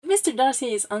Mr.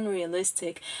 Darcy is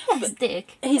unrealistic. Yeah, he's a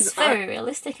dick. He's very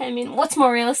realistic. I mean, what's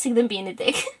more realistic than being a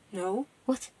dick? No.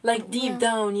 What? Like, deep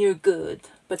down, you're good,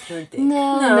 but you're a dick.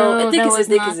 No, a dick is a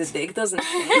dick not. is a dick. Doesn't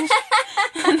change.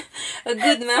 A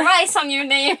good man. Thrice on your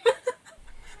name.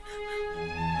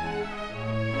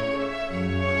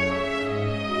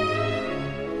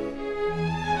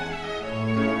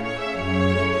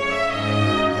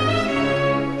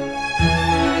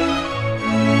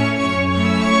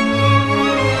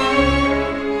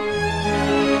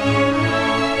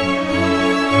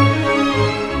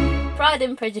 Pride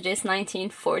and Prejudice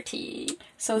 1940.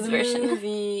 So the version.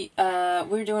 movie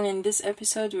we're doing in this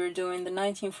episode, we're doing the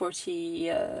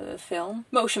 1940 film.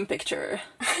 Motion picture.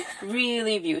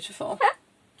 Really beautiful.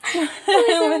 It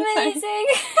was amazing.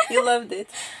 You loved it.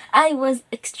 I was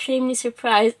extremely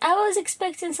surprised. I was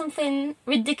expecting something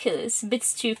ridiculous, a bit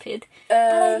stupid. But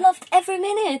I loved every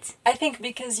minute. I think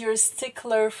because you're a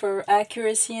stickler for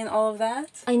accuracy and all of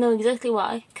that. I know exactly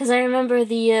why. Because I remember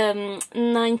the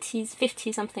 90s,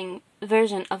 50-something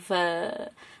version of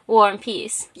War and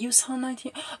Peace. You saw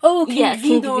 19... Oh, King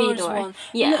Vidor's one.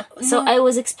 Yeah, so I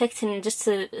was expecting just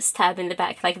to stab in the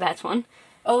back like that one.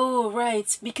 Oh,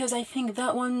 right. Because I think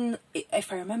that one,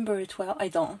 if I remember it well, I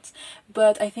don't.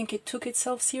 But I think it took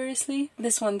itself seriously.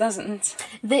 This one doesn't.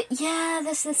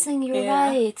 That's the thing, you're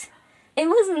right. It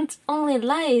wasn't only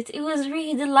light, it was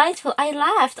really delightful. I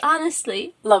laughed,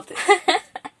 honestly. Loved it.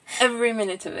 Every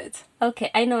minute of it.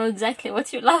 Okay, I know exactly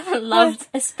what you loved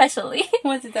especially.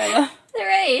 What did I love? The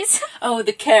race. Oh,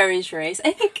 the carriage race.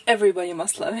 I think everybody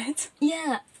must love it.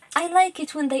 Yeah, I like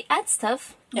it when they add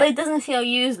stuff, but it doesn't feel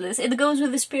useless. It goes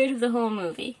with the spirit of the whole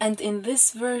movie. And in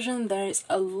this version, there is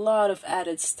a lot of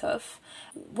added stuff.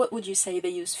 What would you say? They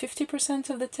use 50%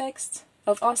 of the text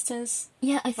of Austen's?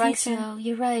 Yeah, I think so.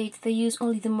 You're right. They use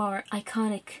only the more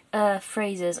iconic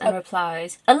phrases and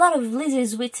replies. A lot of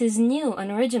Lizzie's wit is new and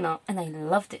original, and I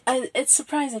loved it. It's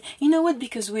surprising. You know what?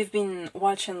 Because we've been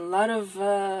watching a lot of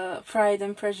Pride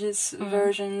and Prejudice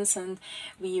versions, and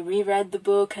we reread the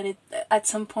book, and it at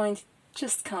some point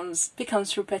just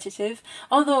becomes repetitive.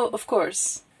 Although, of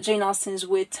course, Jane Austen's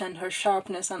wit and her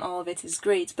sharpness and all of it is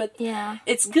great, but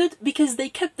it's good because they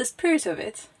kept the spirit of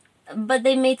it. But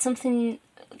they made something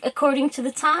according to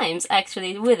the times,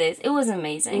 actually, with it. It was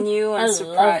amazing. New and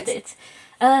surprised. I loved it.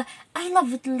 I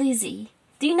loved Lizzie.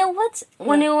 Do you know what?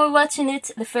 When you were watching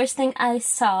it, the first thing I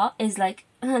saw is like,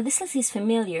 this Lizzie's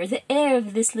familiar. The air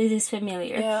of this Lizzie's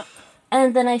familiar. Yeah.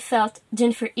 And then I felt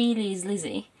Jennifer Ely's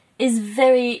Lizzie is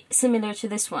very similar to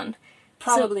this one.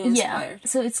 Probably inspired. Yeah,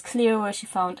 so it's clear where she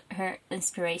found her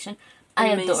inspiration.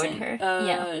 Amazing. I adored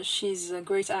her. She's a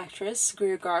great actress,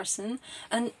 Greer Garson,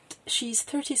 and she's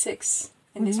 36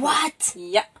 in this What? one.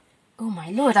 Yeah. Oh my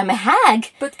lord, I'm a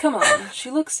hag! But come on, she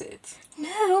looks it.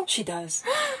 No. She does.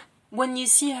 When you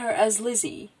see her as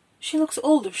Lizzie, she looks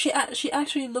older. She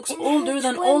actually looks older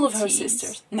than all of her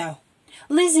sisters. No.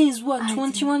 Lizzie is what,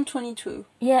 21, 22?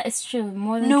 Yeah, it's true.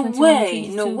 More than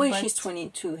 21, No way she's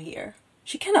 22 here.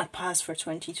 She cannot pass for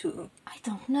 22. I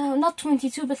don't know. Not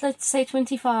 22, but let's say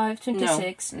 25,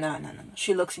 26. No.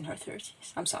 She looks in her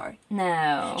 30s. I'm sorry.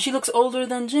 No. She looks older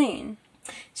than Jane.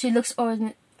 She looks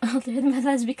older, but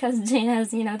that's because Jane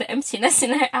has, the emptiness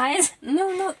in her eyes.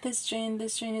 No, not this Jane.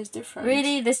 This Jane is different.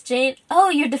 Really? This Jane? Oh,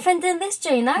 you're defending this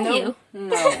Jane, are you?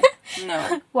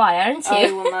 No. Why aren't you?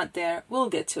 I will not dare. We'll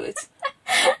get to it.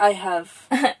 I have...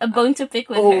 a bone to pick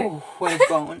with her. Oh, what a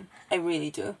bone. I really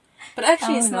do. But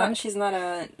actually, she's not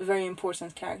a very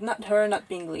important character. Not her, not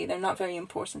Bingley. They're not very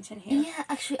important in here. Yeah,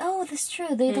 actually, that's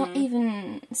true. They don't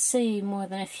even say more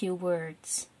than a few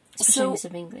words. Especially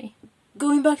Mr. Bingley.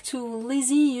 Going back to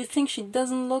Lizzie, you think she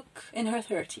doesn't look in her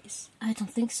 30s? I don't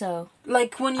think so.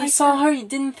 Like, when you saw her, you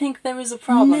didn't think there was a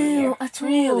problem here? No, at all.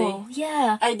 Really?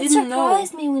 Yeah. I didn't know. It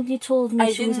surprised me when you told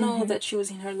me she was in her... I didn't know that she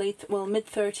was in her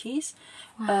mid-30s.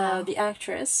 Wow. The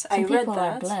actress. Some I read people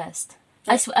that. Are blessed.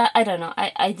 I don't know.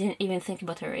 I didn't even think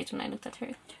about her age when I looked at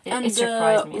her. It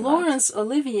surprised me a lot. Laurence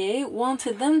Olivier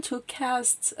wanted them to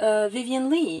cast Vivien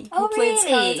Leigh, who played really?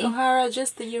 Scarlett O'Hara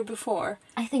just the year before.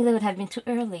 I think that would have been too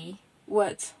early.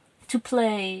 What? To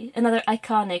play another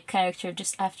iconic character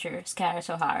just after Scarlett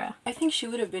O'Hara. I think she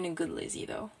would have been a good Lizzie,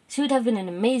 though. She would have been an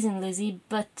amazing Lizzie,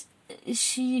 but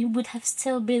she would have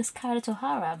still been Scarlett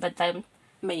O'Hara. But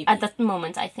maybe at that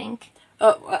moment, I think.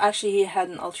 Oh, actually, he had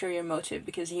an ulterior motive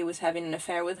because he was having an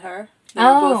affair with her. They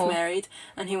were both married,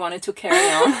 and he wanted to carry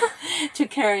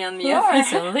on, the Laurence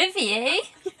affair. Olivier.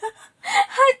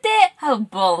 How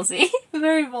ballsy!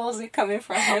 Very ballsy coming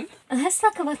from him. Let's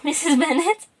talk about Mrs.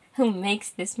 Bennet. who makes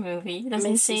this movie,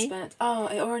 doesn't Mrs. she? Bennet. Oh,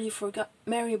 I already forgot.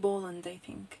 Mary Boland, I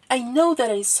think. I know that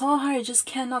I saw her, I just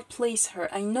cannot place her.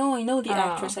 I know the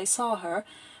actress, I saw her,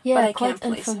 Yeah, but I quite can't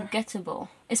place her. unforgettable.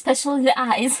 Especially the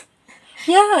eyes.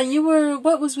 Yeah, you were...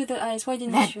 What was with the eyes? Why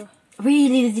didn't you...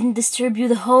 Really didn't disturb you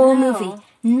the whole No. movie.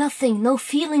 Nothing, no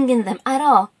feeling in them at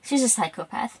all. She's a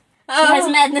psychopath. She has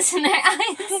madness in her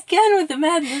eyes. Again with the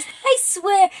madness. I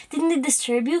swear, didn't it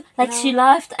disturb you? Like No. she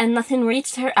laughed and nothing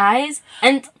reached her eyes,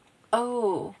 and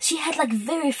Oh. she had like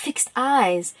very fixed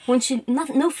eyes when she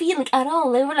no feeling at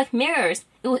all. They were like mirrors.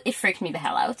 It freaked me the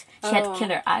hell out. She had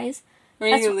killer eyes.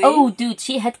 Really? Oh, dude,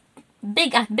 she had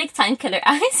big time killer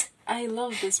eyes. I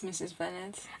love this Mrs.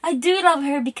 Bennet. I do love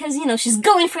her because she's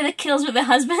going for the kills with the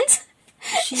husband.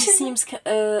 She seems...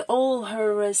 all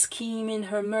her scheming,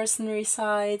 her mercenary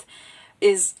side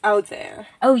is out there.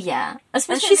 Oh yeah, And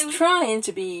especially she's trying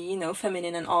to be,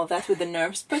 feminine and all that with the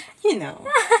nerves, but,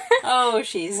 Oh,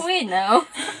 she's... we know.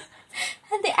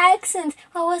 And the accent.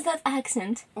 What was that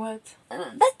accent? What?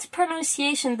 That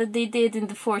pronunciation that they did in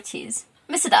the 40s.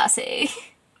 Mr. Darcy.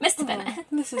 Mr. Bennet.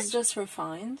 This is just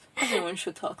refined. Everyone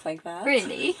should talk like that.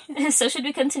 Really? So should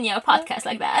we continue our podcast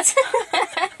like that?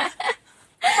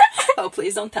 Oh,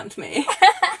 please don't tempt me.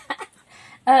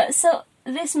 So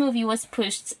this movie was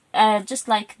pushed, just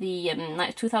like the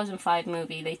 2005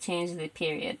 movie, they changed the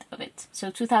period of it. So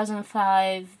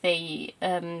 2005, they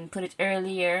put it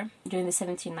earlier, during the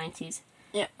 1790s.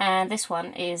 Yeah. And this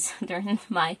one is during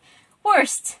my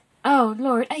worst. Oh,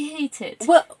 Lord, I hate it.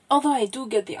 Well, although I do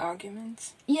get the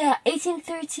argument. Yeah,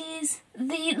 1830s,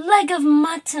 the leg of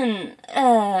mutton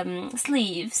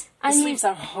sleeves. The sleeves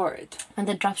are horrid. And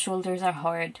the drop shoulders are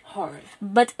horrid. Horrid.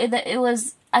 But it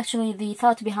was actually, the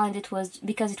thought behind it was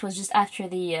because it was just after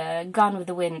the Gone with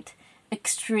the Wind,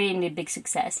 extremely big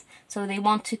success. So they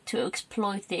wanted to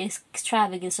exploit the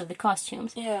extravagance of the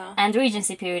costumes. Yeah. And the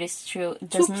Regency period is true,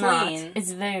 does Too not. plain.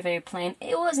 It's very, very plain.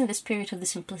 It wasn't the spirit of the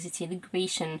simplicity, the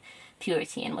Grecian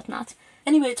purity and whatnot.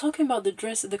 Anyway, talking about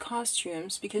the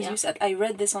costumes, because Yeah. you said, I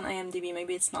read this on IMDb,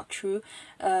 maybe it's not true,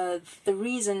 the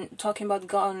reason, talking about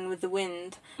Gone with the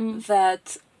Wind,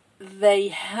 that they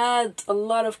had a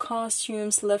lot of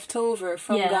costumes left over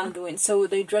from Yeah. Gone with the Wind, so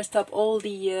they dressed up all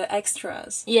the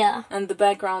extras Yeah, and the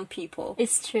background people.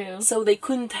 it's true. So they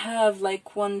couldn't have,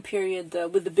 like, one period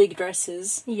with the big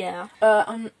dresses. Yeah.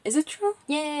 Is it true?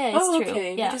 Yeah, it's true.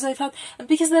 Okay. Yeah.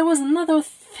 Because there was another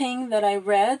thing that I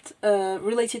read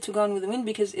related to Gone with the Wind,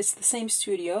 because it's the same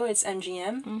studio, it's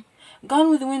MGM.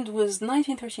 Gone with the Wind was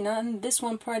 1939. This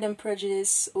one, Pride and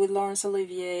Prejudice, with Laurence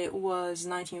Olivier, was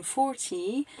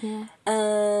 1940. Yeah.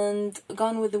 And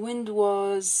Gone with the Wind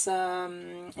was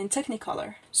in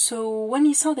Technicolor. So when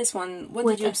you saw this one, what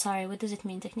Wait, did you... I'm sorry, what does it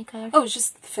mean, Technicolor? Oh, it's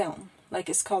just film. Like,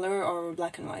 it's color or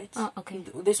black and white. Oh, okay.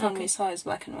 This one Okay. we saw is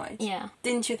black and white. Yeah.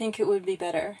 Didn't you think it would be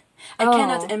better? I Oh.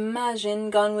 cannot imagine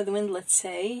Gone with the Wind, let's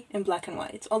say, in black and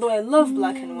white. Although I love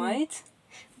black and white.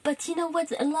 But you know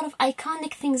what? A lot of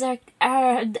iconic things are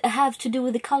have to do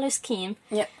with the color scheme.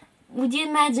 Yeah. Would you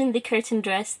imagine the curtain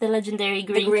dress, the legendary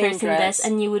green, green curtain dress.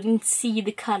 and you wouldn't see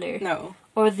the color? No.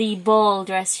 Or the ball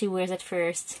dress she wears at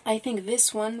first. I think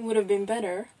this one would have been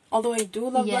better. Although I do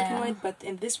love black and Yeah. white, but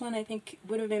in this one I think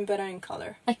would have been better in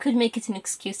color. I could make it an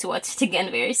excuse to watch it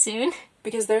again very soon.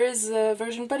 Because there is a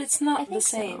version, but it's I not think the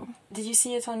same. so. Did you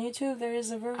see it on YouTube? There is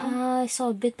a version? I saw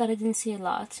a bit, but I didn't see a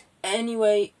lot.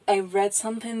 Anyway, I read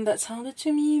something that sounded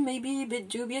to me maybe a bit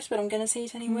dubious, but I'm gonna say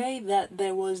it anyway, that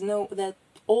there was that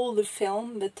all the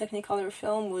film, the Technicolor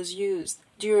film, was used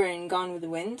during Gone with the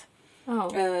Wind. Oh.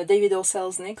 David O.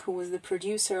 Selznick, who was the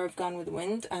producer of Gone with the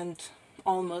Wind, and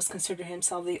almost considered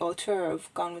himself the author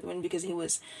of Gone with the Wind, because he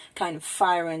was kind of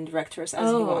firing directors as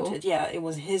he wanted. Yeah, it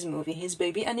was his movie, his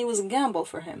baby, and it was a gamble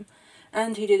for him.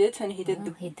 And he did it, and he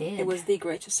did. He did. It was the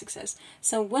greatest success.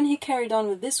 So when he carried on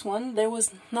with this one, there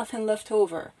was nothing left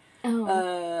over.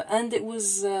 Oh. And it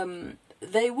was...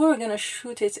 they were gonna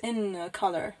shoot it in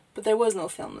color, but there was no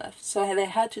film left. So they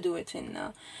had to do it in...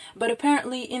 but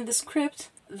apparently in the script,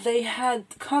 they had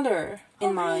color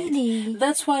in mind. Really?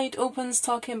 That's why it opens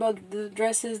talking about the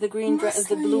dresses, the green dress,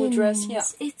 the blue dress. Yeah.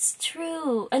 It's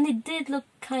true. And it did look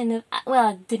kind of... Well,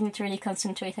 I didn't really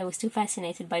concentrate. I was too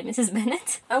fascinated by Mrs.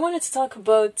 Bennet. I wanted to talk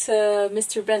about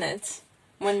Mr. Bennet.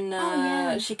 When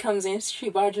yeah. she comes in, she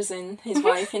barges in his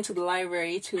wife into the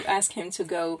library to ask him to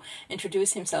go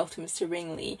introduce himself to Mr.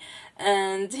 Bingley.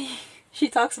 And she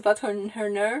talks about her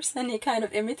nerves, and he kind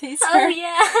of imitates her. Oh,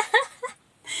 yeah.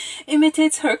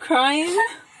 Imitates her crying.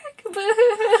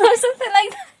 Or something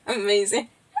like that. Amazing.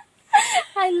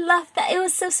 I love that. It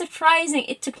was so surprising.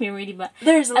 It took me really bad.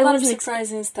 There's a I lot of wasn't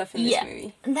surprising stuff in this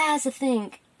movie. That's the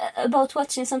thing. about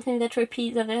watching something that's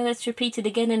repeated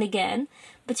again and again,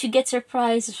 but you get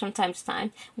surprises from time to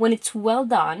time when it's well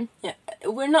done. Yeah,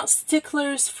 we're not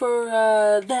sticklers for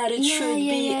that.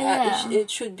 It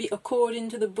should be according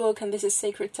to the book, and this is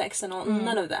sacred text and all.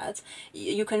 None of that.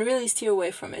 You can really steer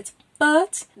away from it,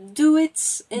 but do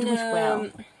it in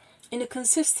a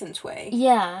consistent way.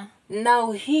 Yeah.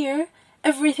 Now here,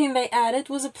 everything they added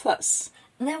was a plus.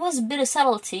 There was a bit of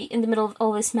subtlety in the middle of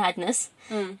all this madness.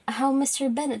 How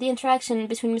Mr. Bennet, the interaction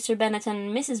between Mr. Bennet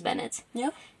and Mrs. Bennet. Yeah.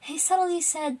 He subtly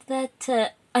said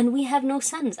that, and we have no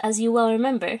sons, as you well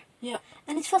remember. Yeah.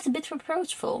 And it felt a bit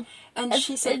reproachful. And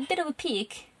she said... A bit of a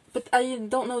peak. But I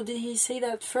don't know, did he say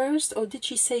that first, or did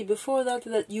she say before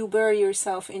that you bury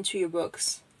yourself into your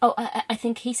books? Oh, I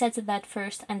think he said that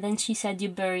first, and then she said you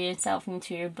bury yourself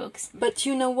into your books. But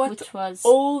you know what? Which was...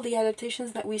 all the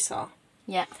adaptations that we saw.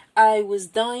 Yeah. I was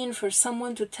dying for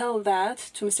someone to tell that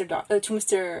to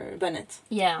Mr. Bennet.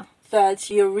 Yeah. That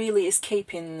you're really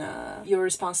escaping your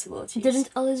responsibilities.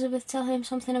 Didn't Elizabeth tell him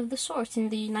something of the sort in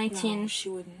the 19... No, she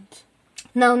wouldn't.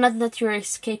 No, not that you're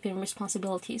escaping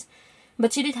responsibilities.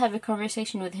 But she did have a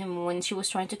conversation with him when she was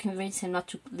trying to convince him not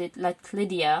to let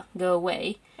Lydia go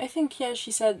away. I think, yeah,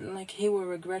 she said, like, he will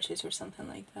regret it or something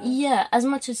like that. Yeah, as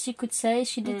much as she could say,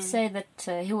 she did say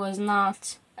that he was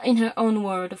not... In her own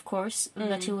word, of course,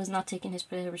 that he was not taking his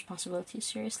responsibilities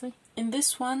seriously. In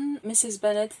this one, Mrs.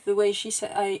 Bennet, the way she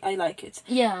said, I like it.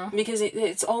 Yeah. Because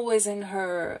it's always in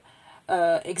her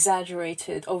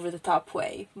exaggerated, over-the-top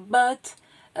way. But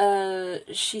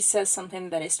she says something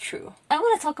that is true. I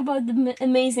want to talk about the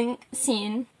amazing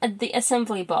scene at the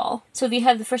assembly ball. So we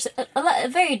have the first...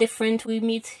 very different. We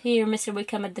meet here Mr.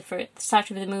 Wickham at the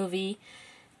start of the movie.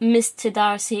 Mr.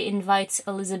 Darcy invites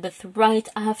Elizabeth right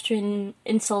after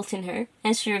insulting her,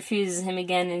 and she refuses him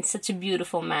again in such a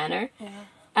beautiful manner.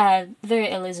 Yeah.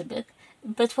 Very Elizabeth.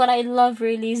 But what I love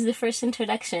really is the first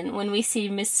introduction, when we see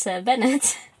Mrs.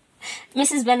 Bennet,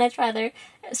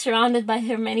 surrounded by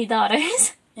her many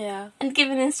daughters. Yeah. And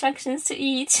given instructions to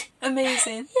each.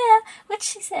 Amazing. Yeah, what'd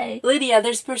she say? Lydia,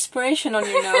 there's perspiration on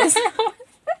your nose.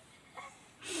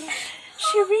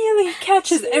 She really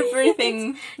catches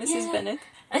everything, Mrs. Bennet.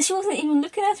 And she wasn't even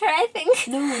looking at her, I think.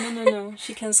 No.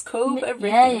 She can scope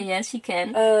everything. Yeah, she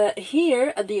can.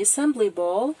 Here, at the assembly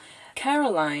ball,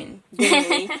 Caroline,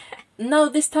 Bingley, now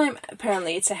this time,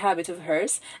 apparently it's a habit of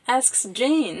hers, asks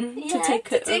Jane to take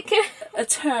a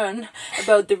turn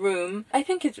about the room. I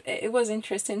think it was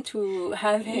interesting to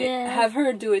have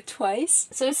her do it twice.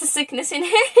 So it's a sickness in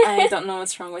her. I don't know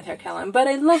what's wrong with her, Caroline, but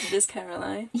I love this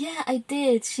Caroline. Yeah, I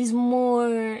did. She's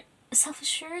more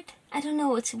self-assured. I don't know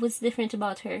what's different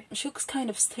about her. She looks kind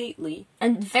of stately.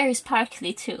 And very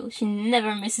sparkly, too. She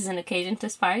never misses an occasion to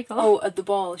sparkle. Oh, at the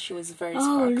ball, she was very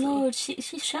sparkly. Oh, Lord, she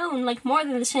shone like more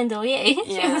than the chandelier.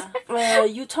 Yeah.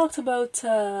 You talked about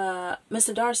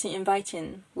Mr. Darcy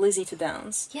inviting Lizzie to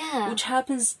dance. Yeah. Which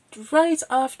happens right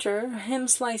after him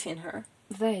slighting her.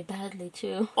 Very badly,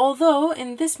 too. Although,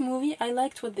 in this movie, I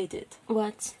liked what they did.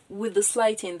 What? With the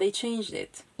slighting, they changed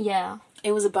it. Yeah.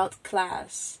 It was about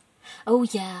class. Oh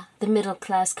yeah, the middle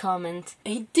class comment.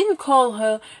 He didn't call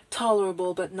her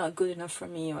tolerable but not good enough for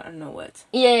me, or I don't know what.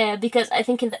 Yeah, because I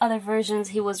think in the other versions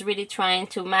he was really trying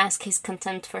to mask his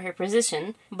contempt for her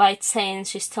position by saying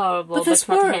she's tolerable but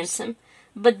not handsome.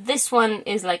 But this one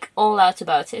is like all out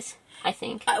about it, I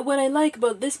think. What I like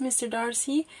about this Mr.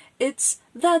 Darcy,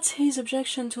 that's his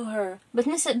objection to her. But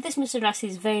this Mr. Darcy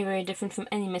is very, very different from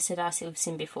any Mr. Darcy we've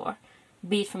seen before.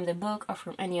 Be it from the book or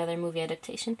from any other movie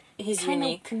adaptation. He's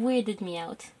unique. Kind of weirded me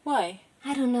out. Why?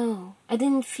 I don't know. I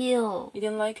didn't feel... You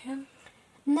didn't like him?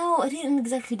 No, I didn't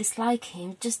exactly dislike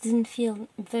him. It just didn't feel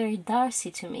very Darcy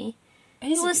to me.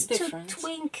 He was different. Too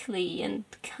twinkly and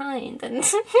kind and...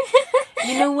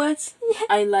 You know what? Yeah.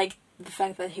 I liked the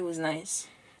fact that he was nice.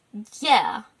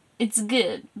 Yeah, it's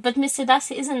good. But Mr.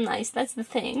 Darcy isn't nice, that's the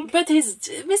thing. But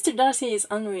Mr. Darcy is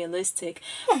unrealistic.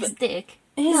 Yeah, he's a dick.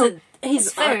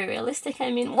 He's very realistic. I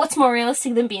mean, what's more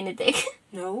realistic than being a dick?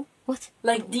 No. What?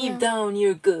 Like, deep down,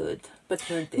 you're good, but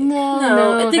you're a dick.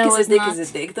 No, a dick is a dick is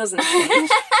a dick. Doesn't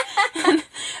change.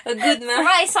 A good man.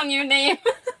 Thrice on your name.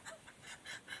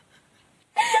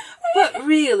 But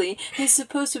really, he's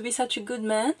supposed to be such a good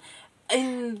man.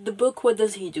 In the book, what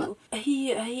does he do?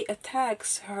 He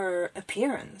attacks her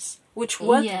appearance. Which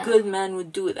what Yeah. good man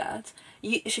would do that?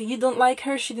 You don't like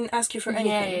her, she didn't ask you for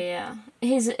anything. Yeah.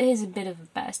 He's a bit of a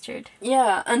bastard.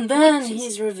 Yeah, and then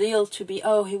he's revealed to be,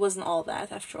 he wasn't all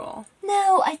that after all.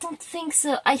 No, I don't think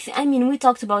so. I mean, we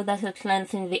talked about that at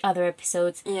length in the other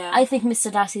episodes. Yeah. I think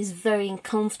Mr. Darcy is very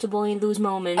uncomfortable in those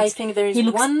moments. I think there is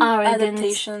one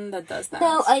adaptation that does that.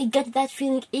 No, I get that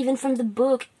feeling even from the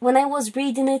book. When I was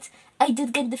reading it, I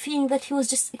did get the feeling that he was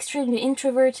just extremely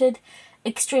introverted,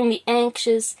 extremely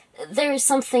anxious. There is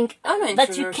something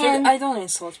that you can... I don't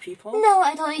insult people. No,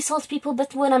 I don't insult people,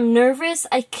 but when I'm nervous,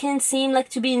 I can seem like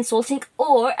to be insulting.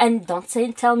 And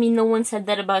don't tell me no one said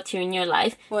that about you in your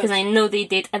life, because I know they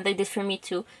did, and they did for me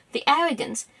too. The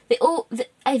arrogance.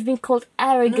 I've been called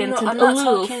arrogant and aloof. I'm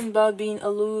not talking about being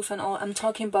aloof and all. I'm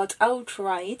talking about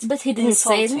outright. But he didn't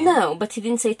say it. No, but he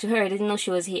didn't say it to her. I didn't know she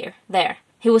was there.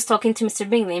 He was talking to Mr.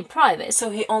 Bingley in private.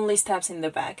 So he only stabs in the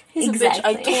back. He's a bitch.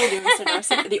 I told you, Mr.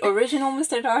 Darcy. The original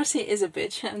Mr. Darcy is a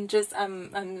bitch.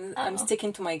 I'm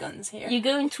sticking to my guns here. You're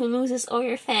going to lose all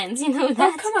your fans, you know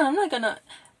that? Oh, come on, I'm not gonna...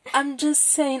 I'm just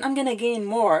saying I'm gonna gain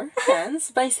more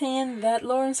fans by saying that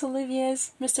Laurence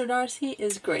Olivier's Mr. Darcy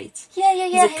is great. Yeah.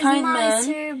 He's a kind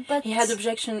nicer, man. But he had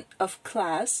objection of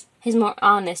class. He's more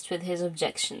honest with his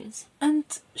objections. And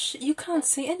you can't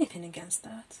say anything against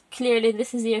that. Clearly,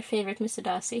 this is your favorite Mr.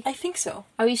 Darcy. I think so.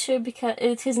 Are you sure because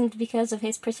it isn't because of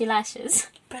his pretty lashes?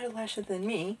 Better lashes than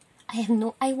me.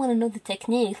 I want to know the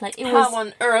technique. How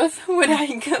on earth would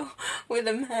I go with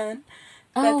a man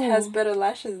that has better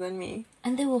lashes than me?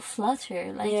 And they will flutter.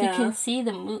 You can see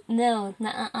them. No,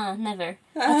 never.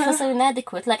 I feel so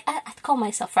inadequate. I'd call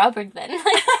myself Robert then.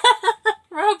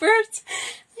 Robert?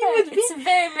 It's a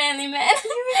very manly man.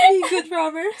 You would be good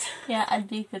Robert. Yeah, I'd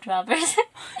be good Robert.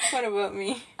 What about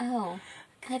me? Oh,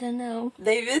 I don't know.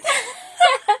 David?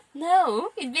 No,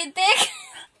 you'd be Dick.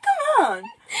 Come on.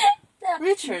 No,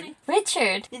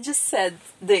 Richard. You just said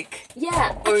Dick.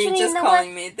 Yeah. Or you're just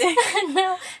calling me Dick.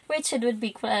 No, Richard would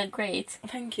be great.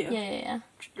 Thank you. Yeah.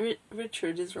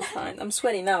 Richard is refined. I'm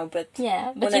sweaty now, but...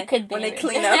 Yeah, but you could be... When I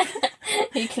clean up...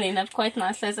 You clean up quite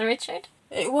nicely as a Richard.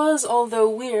 It was, although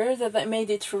weird, that they made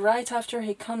it right after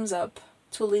he comes up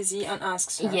to Lizzie and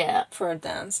asks her for a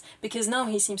dance. Because now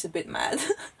he seems a bit mad.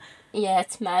 Yeah,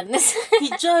 it's madness.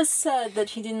 He just said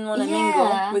that he didn't want to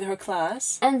mingle with her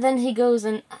class. And then he goes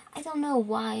and... I don't know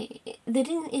why. They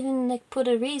didn't even put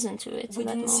a reason to it. We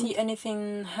didn't see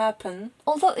anything happen.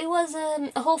 Although it was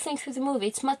a whole thing through the movie.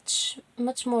 It's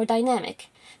much more dynamic.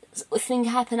 A thing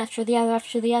happen after the other.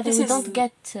 We don't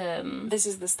get... This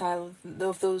is the style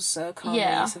of those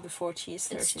comedies of the 40s,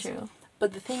 30s. It's true.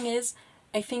 But the thing is,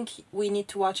 I think we need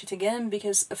to watch it again,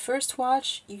 because a first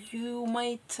watch, you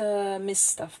might miss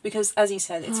stuff. Because, as you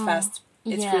said, it's fast.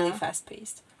 It's really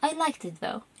fast-paced. I liked it,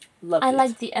 though. I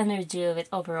liked the energy of it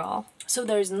overall. So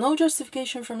there is no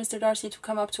justification for Mr. Darcy to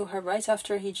come up to her right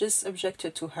after he just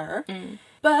objected to her.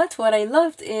 But what I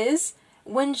loved is...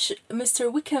 when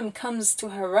Mr. Wickham comes to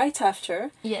her right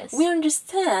after, we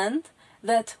understand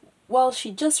that while she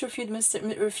just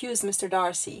refused Mr.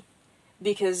 Darcy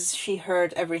because she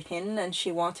heard everything and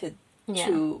she wanted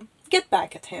to get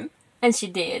back at him. And she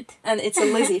did. And it's a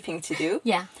Lizzie thing to do.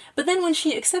 Yeah. But then when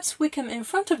she accepts Wickham in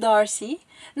front of Darcy,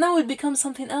 now it becomes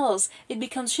something else. It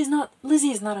becomes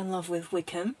Lizzie is not in love with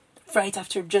Wickham. Right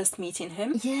after just meeting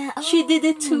him. Yeah. She did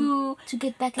it to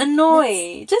get back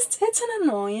annoy. It's an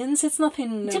annoyance. It's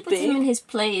nothing to big. put him in his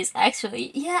place,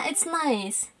 actually. Yeah, it's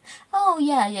nice. Oh,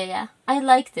 yeah. I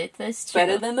liked it. That's true.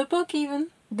 Better than the book, even.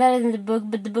 Better than the book,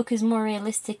 but the book is more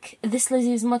realistic. This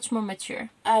Lizzie is much more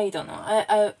mature. I don't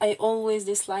know. I always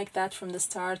disliked that from the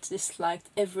start. Disliked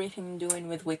everything doing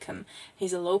with Wickham.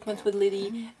 His elopement with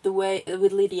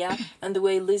Lydia, and the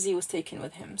way Lizzie was taken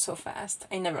with him so fast.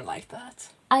 I never liked that.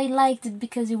 I liked it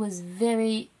because it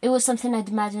was something I'd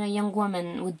imagine a young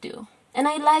woman would do. And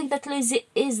I like that Lizzie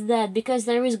is that, because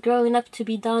there is growing up to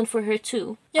be done for her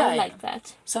too. Yeah, I like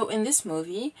that. So in this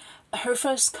movie, her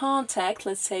first contact,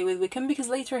 let's say, with Wickham, because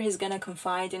later he's gonna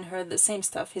confide in her the same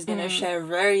stuff. He's gonna share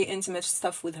very intimate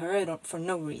stuff with her for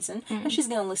no reason. And she's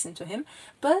gonna listen to him.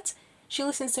 But she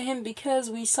listens to him because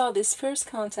we saw this first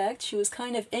contact. She was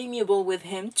kind of amiable with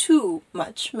him, too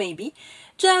much, maybe,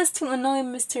 just to annoy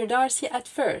Mr. Darcy at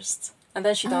first. And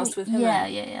then she danced with him.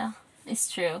 Yeah. It's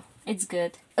true. It's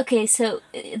good. Okay, so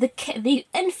the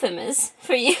infamous,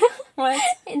 for you... What?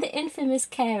 The infamous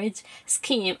carriage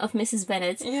scheme of Mrs.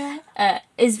 Bennet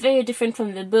is very different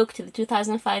from the book to the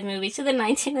 2005 movie to the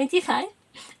 1995.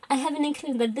 I have an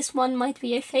inkling that this one might be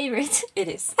your favourite. It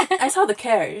is. I saw the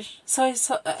carriage, so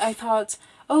I thought,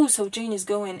 so Jane is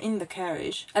going in the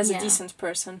carriage as a decent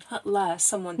person. At last,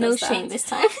 someone does that. No shame this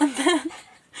time. And then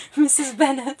Mrs.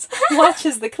 Bennet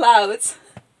watches the clouds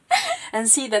and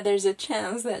see that there's a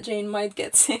chance that Jane might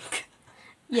get sick.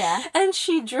 Yeah. And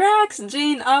she drags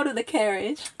Jane out of the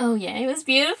carriage. Oh yeah, it was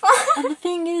beautiful. And the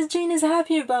thing is, Jane is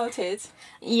happy about it.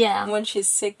 Yeah. When she's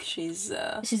sick, she's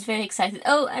very excited.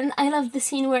 Oh, and I love the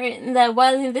scene where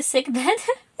while in the sick bed,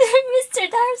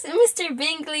 Mr.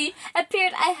 Bingley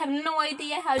appeared. I have no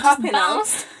idea how, just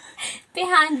bounced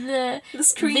behind the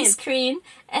screen,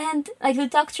 and like the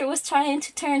doctor was trying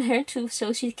to turn her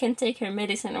so she can take her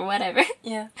medicine or whatever.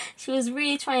 Yeah. She was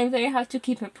really trying very hard to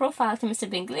keep her profile to Mr.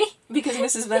 Bingley. Because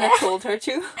Mrs. Bennet told her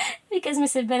to. Because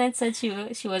Mrs. Bennet said she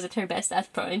was at her best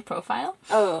in profile.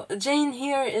 Oh, Jane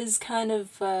here is kind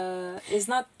of is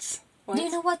not. What? Do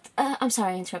you know what? I'm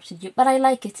sorry I interrupted you, but I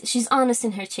like it. She's honest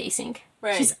in her chasing.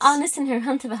 Right. She's honest in her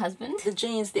hunt of a husband.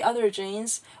 The other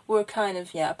Janes were kind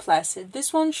of, placid.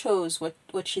 This one shows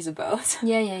what she's about.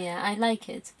 Yeah, I like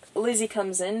it. Lizzie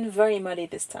comes in, very muddy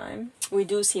this time. We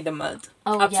do see the mud.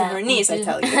 Up to her knees, I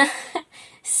tell you.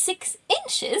 6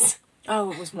 inches?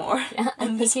 Oh, it was more. Yeah, I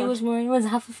think it was more. It was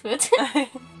half a foot.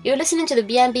 You're listening to the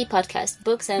B&B podcast,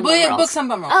 Books and Bumrolls. Books and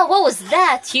Bumrolls. Oh, what was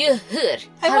that? You heard.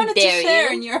 I wanted to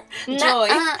share in your joy.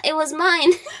 It was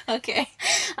mine. Okay.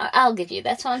 I'll give you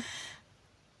that one.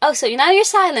 Oh, so now you're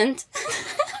silent.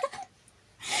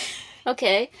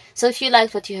 Okay, so if you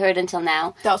liked what you heard until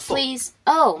now, Doubtful. Please...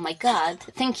 Oh, my God.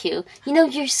 Thank you. You know,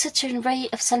 you're such a ray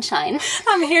of sunshine.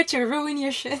 I'm here to ruin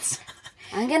your shit.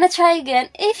 I'm gonna try again.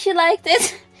 If you liked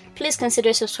it, please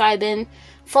consider subscribing,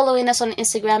 following us on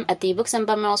Instagram at the Books and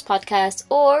Bumrolls Podcast,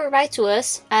 or write to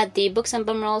us at the Books and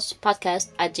Bumrolls Podcast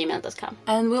at gmail.com.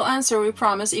 And we'll answer, we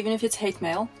promise, even if it's hate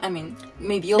mail. I mean,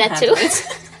 maybe you'll that handle too. it.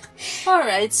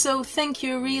 Alright, so thank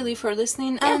you really for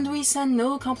listening, and we send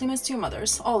no compliments to your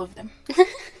mothers, all of them.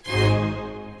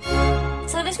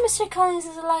 So this Mr. Collins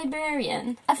is a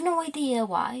librarian. I've no idea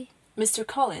why. Mr.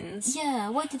 Collins? Yeah,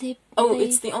 why did they...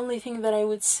 It's the only thing that I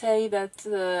would say that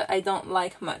I don't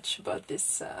like much about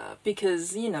this,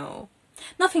 because,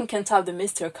 nothing can top the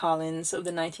Mr. Collins of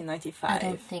the 1995 I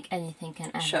don't think anything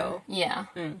can ever. Show. Yeah,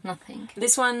 nothing.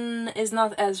 This one is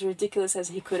not as ridiculous as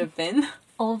he could have been.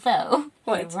 Although,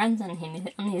 what? He runs on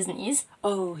his knees.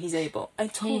 Oh, he's able. I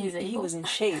told you he was in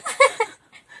shape.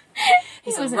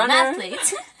 He was an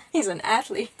athlete. He's an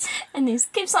athlete. And he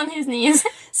skips on his knees.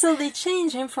 So they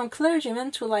changed him from clergyman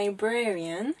to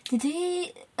librarian. Did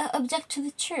he object to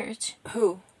the church?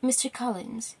 Who? Mr.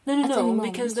 Collins. No,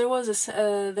 because there was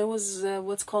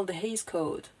what's called the Hays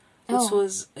Code. This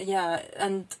was,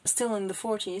 and still in the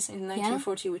 40s, in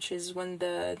 1940, which is when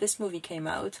this movie came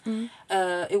out,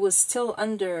 it was still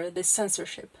under this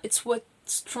censorship. It's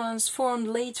what's transformed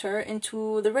later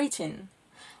into the rating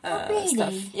really?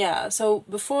 stuff. Yeah, so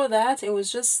before that, it was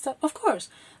just, of course,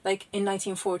 like in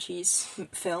 1940s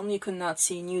film, you could not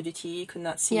see nudity, you could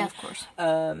not see of course.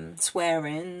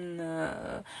 Swearing,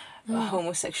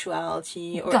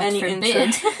 homosexuality, or God any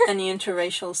forbid. any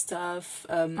interracial stuff.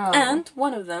 And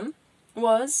one of them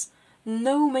was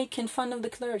no making fun of the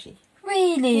clergy.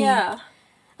 Really? Yeah.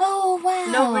 Oh,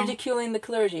 wow. No ridiculing the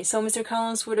clergy. So Mr.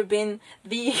 Collins would have been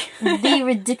the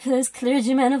ridiculous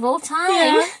clergyman of all time.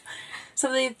 Yeah. So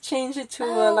they changed it to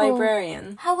a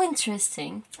librarian. How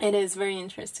interesting. It is very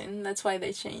interesting. That's why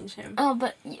they changed him. Oh,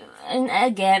 but and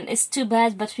again, it's too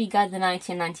bad, but we got the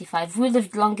 1995. We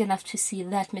lived long enough to see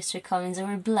that Mr. Collins, and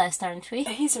we're blessed, aren't we?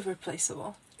 He's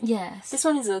irreplaceable. Yes. This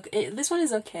one is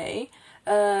okay.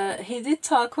 He did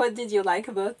talk. What did you like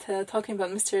about talking about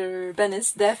Mr.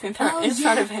 Bennet's death in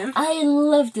front of him? I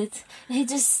loved it. He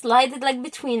just slided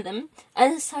between them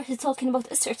and started talking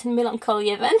about a certain melancholy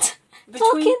event.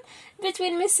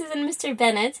 Between Mrs. and Mr.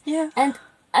 Bennet. Yeah. And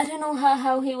I don't know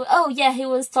how he was... Oh, yeah, he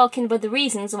was talking about the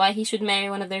reasons why he should marry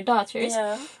one of their daughters.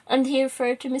 Yeah. And he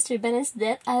referred to Mr. Bennet's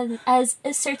death as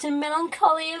a certain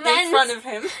melancholy event. In front of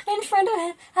him. In front of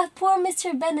him. Poor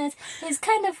Mr. Bennet is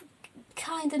kind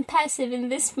and passive in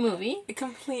this movie.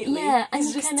 Completely. Yeah, and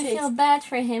you kind of feel bad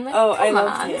for him. I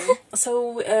love him.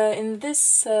 So, in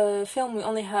this film, we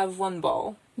only have one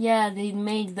ball. Yeah, they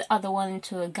made the other one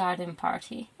into a garden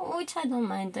party, which I don't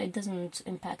mind. It doesn't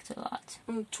impact a lot.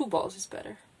 2 balls is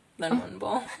better than 1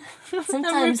 ball.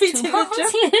 Sometimes 2 balls.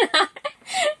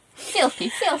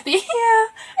 Filthy. Yeah.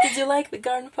 Did you like the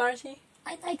garden party?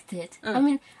 I liked it. I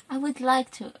mean, I would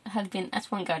like to have been at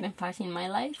one garden party in my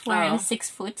life, wearing a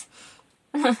 6-foot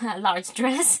large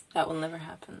dress. That will never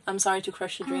happen. I'm sorry to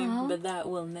crush your dream, but that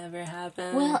will never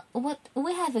happen. Well,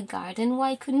 we have a garden.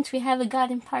 Why couldn't we have a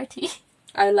garden party?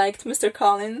 I liked Mr.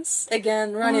 Collins,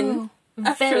 again, running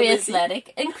after very Lizzie.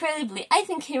 athletic. Incredibly. I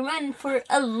think he ran for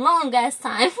a long-ass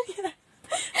time. Yeah.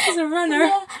 He's a runner.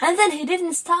 Yeah. And then he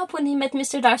didn't stop when he met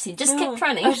Mr. Darcy. Just kept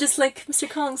running. I was just like, Mr.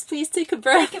 Collins, please take a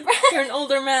breath. You're an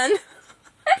older man.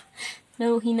 No,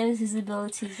 he knows his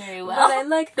abilities very well. But I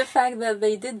like the fact that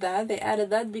they did that, they added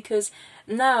that, because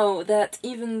now that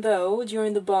even though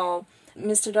during the ball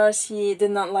Mr. Darcy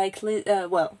did not like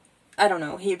I don't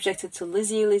know, he objected to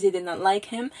Lizzie did not like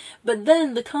him, but then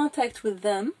the contact with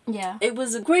them, it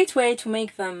was a great way to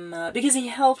make them, because he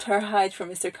helped her hide from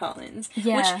Mr. Collins,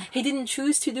 which he didn't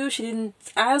choose to do. She didn't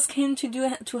ask him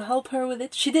to help her with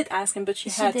it. She did ask him, but she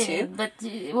had to. But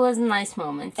it was a nice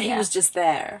moment. He was just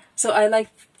there. So I like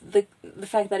the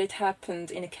fact that it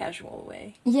happened in a casual way.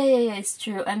 Yeah, it's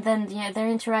true. And then their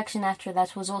interaction after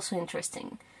that was also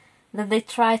interesting. That they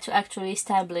tried to actually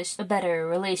establish a better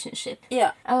relationship.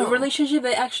 Yeah, a relationship.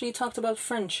 They actually talked about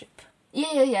friendship.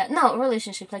 Yeah. No,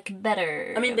 relationship, like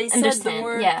better. I mean, they said the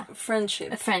word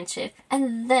friendship. A friendship.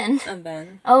 And then...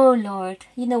 And oh, Lord.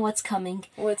 You know what's coming.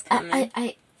 What's coming?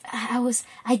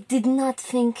 I did not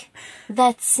think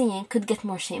that scene could get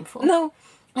more shameful. No.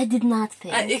 I did not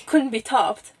think. It couldn't be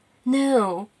topped.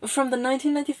 No. From the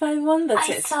 1995 one, that's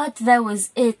it. I thought that was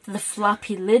it. The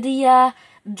floppy Lydia...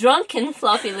 drunken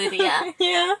floppy Lydia.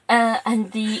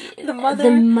 And the mother,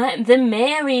 the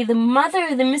Mary, the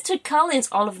mother, the Mr. Collins,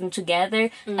 all of them together.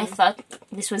 I thought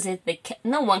this was it.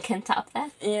 No one can top that.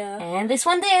 Yeah. And this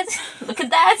one did. Look at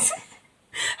that.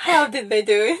 How did they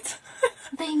do it?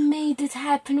 They made it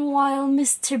happen while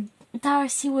Mr.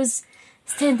 Darcy was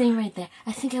standing right there.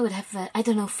 I think I would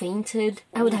have, fainted.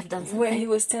 I would have done something. Where he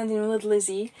was standing with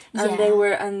Lizzie, and they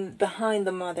were behind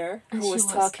the mother, who was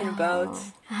talking about...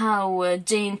 how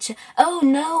Jane... oh,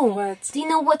 no! What? Do you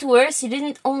know what worse? He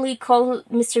didn't only call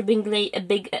Mr. Bingley a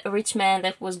big rich man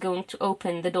that was going to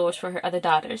open the doors for her other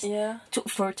daughters. Yeah.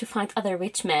 To find other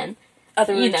rich men.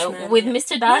 Men, with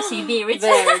Mr. Darcy being rich.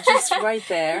 There, just right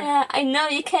there. Yeah, I know,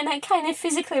 you can kind of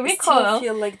physically recoil. I still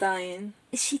feel like dying.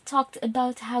 She talked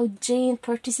about how Jane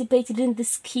participated in the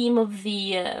scheme of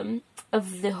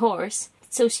the horse,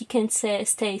 so she can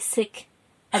stay sick.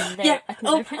 Oh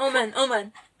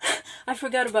man. I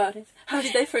forgot about it. How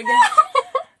did I forget?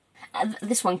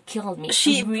 This one killed me.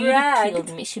 She really bragged.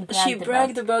 Killed me. She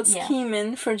bragged about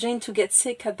scheming for Jane to get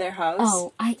sick at their house.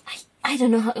 Oh, I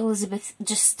don't know how Elizabeth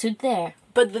just stood there.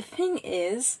 But the thing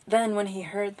is, then when he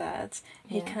heard that,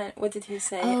 what did he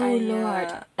say? Oh, Lord.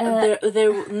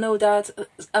 There no doubt,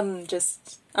 I'm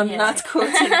not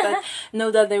quoting, but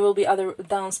no doubt there will be other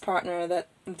dance partner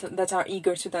that are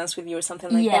eager to dance with you or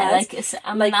something like that. Yeah,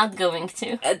 I'm not going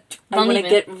to. I'm going to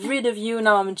get rid of you,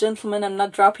 now I'm a gentleman, I'm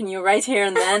not dropping you right here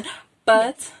and then.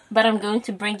 But I'm going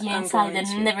to bring you inside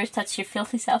and never touch your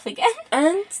filthy self again.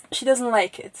 And she doesn't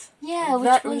like it. Yeah,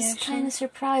 which was kind of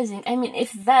surprising. I mean,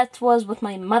 if that was what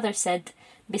my mother said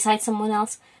beside someone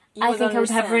else, I think I would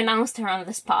have renounced her on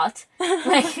the spot.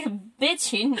 Like,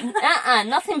 bitch,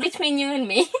 nothing between you and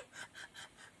me.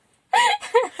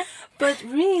 But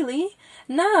really,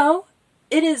 now...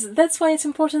 that's why it's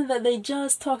important that they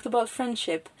just talked about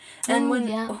friendship. And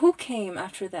who came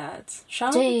after that?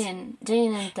 Charlotte?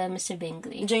 Jane and Mr.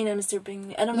 Bingley. Jane and Mr.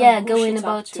 Bingley. I don't know who going she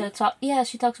about talked to.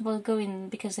 she talked about going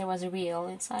because there was a reel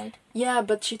inside. Yeah,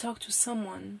 but she talked to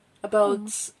someone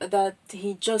about that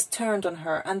he just turned on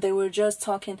her, and they were just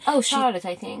talking. Oh, Charlotte,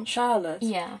 I think. Charlotte.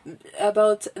 Yeah.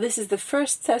 About this is the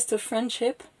first test of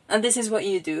friendship. And this is what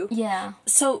you do. Yeah.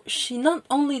 So she not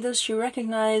only does she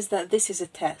recognize that this is a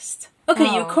test.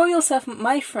 Okay, you call yourself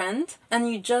my friend, and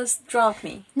you just drop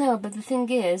me. No, but the thing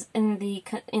is, in the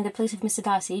place of Mr.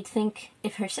 Darcy, you'd think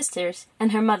if her sisters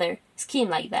and her mother scheme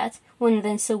like that, well,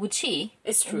 then so would she.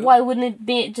 It's true. Why wouldn't it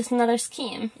be just another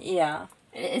scheme? Yeah.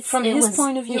 From his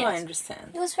point of view, I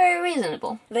understand. It was very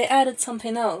reasonable. They added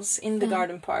something else in the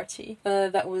garden party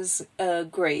that was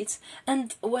great.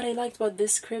 And what I liked about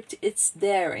this script, it's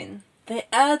daring. They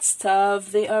add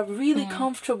stuff, they are really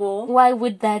comfortable. Why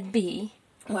would that be?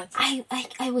 What?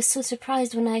 I was so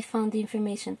surprised when I found the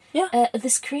information. Yeah. The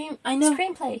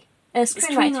screenplay.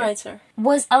 Screenwriter.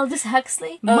 Was Aldous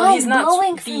Huxley? He's not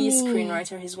the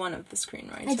screenwriter, he's one of the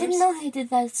screenwriters. I didn't know he did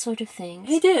that sort of thing.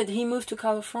 He did. He moved to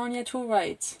California to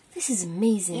write. This is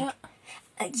amazing. Yeah.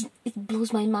 It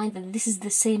blows my mind that this is the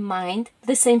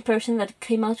same person that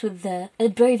came out with A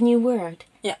Brave New World.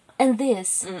 Yeah. And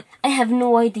this, I have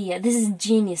no idea. This is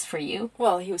genius for you.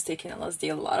 Well, he was taking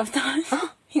LSD a lot of times.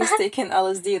 He was taking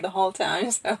LSD the whole time,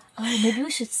 so... Oh, maybe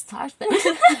we should start then.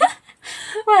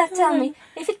 Well, tell me,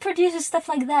 if it produces stuff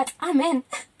like that, I'm in.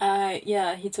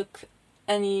 Yeah, he took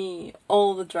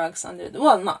all the drugs under the...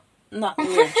 Well, not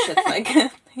weird shit like...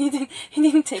 He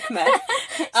didn't take meth.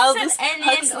 Aldous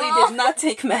Huxley did not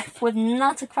take meth. Was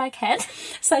not a crackhead.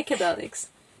 Psychedelics.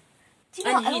 Do you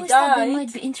know, I always thought that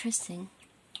might be interesting.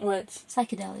 What?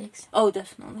 Psychedelics. Oh,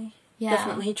 definitely. Yeah.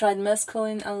 Definitely. He tried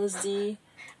mescaline, LSD...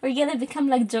 We're gonna become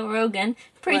like Joe Rogan,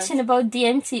 preaching about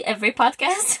DMT every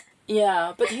podcast.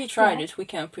 Yeah, but he tried it. We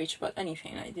can't preach about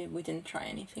anything. We didn't try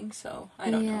anything, so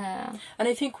I don't know. And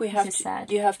I think you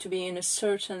have to be in a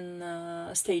certain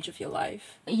stage of your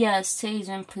life. Yeah, stage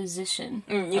and position.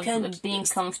 You can't being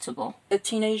comfortable. A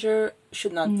teenager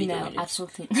should not be doing it. No,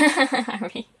 absolutely.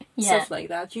 Yeah. Stuff like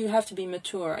that. You have to be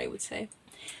mature, I would say.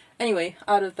 Anyway,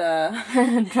 out of the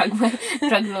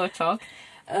drug lore talk.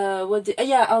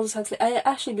 Aldous Huxley. I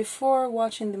actually, before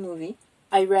watching the movie,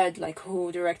 I read like who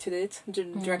directed it. The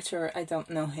director, I don't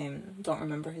know him, don't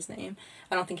remember his name.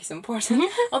 I don't think he's important.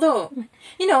 Although,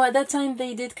 at that time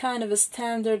they did kind of a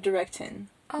standard directing.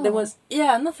 Oh. There was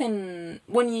nothing.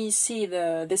 When you see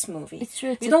this movie,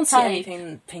 you don't see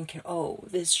anything thinking, oh,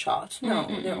 this shot. No,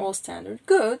 they're all standard.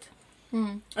 Good.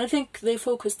 I think they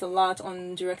focused a lot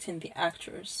on directing the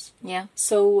actors. Yeah.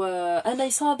 So, and I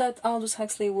saw that Aldous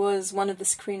Huxley was one of the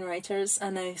screenwriters,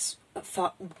 and I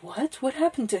thought, what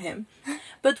happened to him?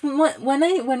 But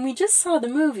when we just saw the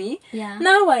movie,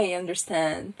 now I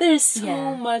understand. There's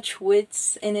so much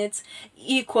wit in it,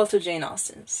 equal to Jane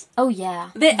Austen's. Oh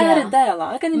yeah, they added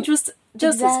dialogue, and it was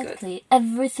just as good. Exactly,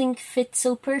 everything fit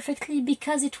so perfectly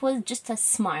because it was just as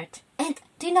smart. And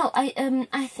do you know,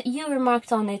 you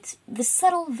remarked on it, the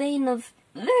subtle vein of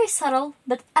very subtle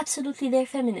but absolutely their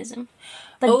feminism,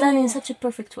 but done in such a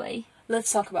perfect way.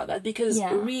 Let's talk about that, because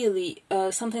really,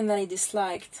 something that I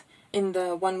disliked in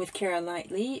the one with Keira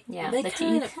Knightley,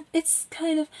 it's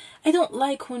kind of, I don't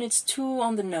like when it's too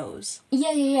on the nose.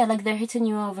 Yeah, like they're hitting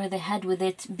you over the head with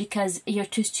it because you're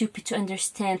too stupid to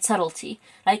understand subtlety.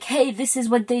 Like, hey, this is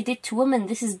what they did to women,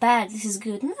 this is bad, this is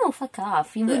good. No, fuck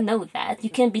off, you would know that. You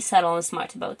can't be subtle and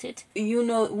smart about it. We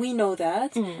know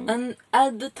that, and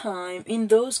at the time, in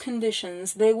those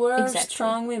conditions, they were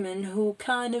strong women who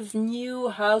kind of knew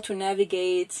how to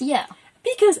navigate. Yeah.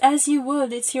 Because as you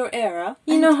would, it's your era.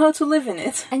 You know how to live in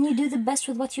it. And you do the best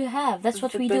with what you have. That's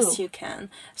what we do. The best you can.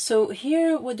 So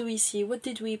here, what do we see? What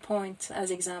did we point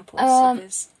as examples of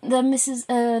this?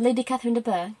 The Lady Catherine de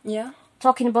Bourgh. Yeah.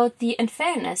 Talking about the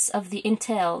unfairness of the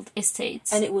entailed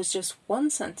estates. And it was just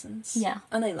one sentence. Yeah.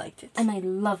 And I liked it. And I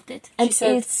loved it. And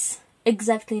it's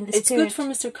exactly in the spirit. It's good for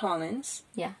Mr. Collins.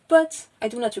 Yeah. But I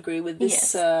do not agree with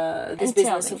this this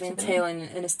business of entailing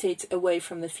an estate away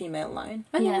from the female line.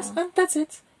 And that's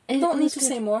it. I don't need to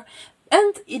say more.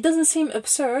 And it doesn't seem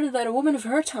absurd that a woman of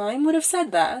her time would have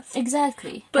said that.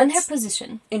 Exactly. But in her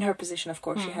position. In her position, of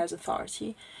course, she has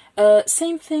authority.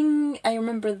 Same thing, I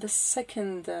remember the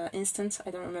second instance.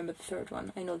 I don't remember the third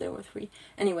one. I know there were 3.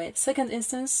 Anyway, second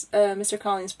instance, Mr.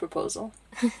 Collins' proposal.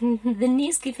 The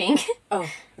knee skipping. Oh,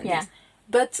 yeah.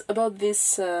 But about this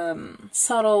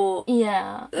subtle...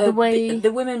 Yeah, the way...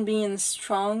 The women being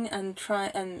strong and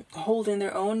holding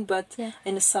their own, but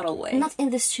in a subtle way. Not in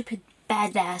the stupid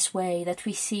badass way that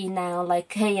we see now,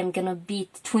 like, hey, I'm gonna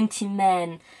beat 20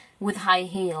 men with high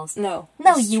heels. No,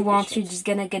 you won't. You're just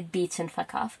gonna get beaten.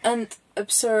 Fuck off. And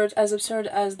absurd as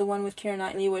the one with Keira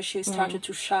Knightley, where she started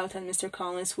to shout at Mr.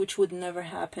 Collins, which would never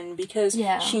happen because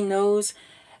she knows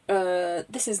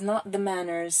this is not the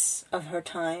manners of her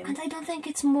time. And I don't think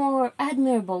it's more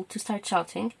admirable to start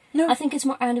shouting. No, I think it's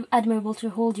more admirable to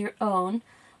hold your own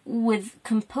with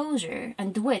composure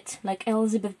and wit, like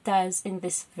Elizabeth does in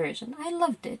this version. I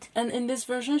loved it. And in this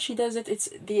version, she does it, it's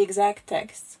the exact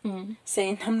text,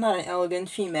 saying, I'm not an elegant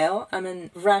female, I'm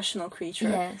a rational creature.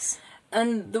 Yes.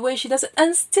 And the way she does it,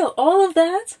 and still, all of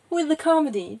that with the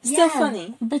comedy. Still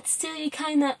funny. But still you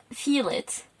kind of feel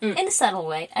it. In a subtle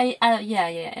way.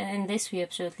 And this we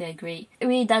absolutely agree. It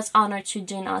really does honor to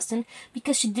Jane Austen,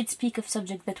 because she did speak of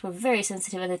subjects that were very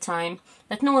sensitive at the time,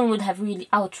 that no one would have really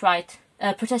outright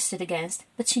protested against,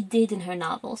 but she did in her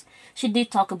novels. She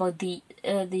did talk about the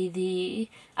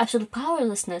absolute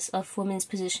powerlessness of women's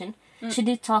position. She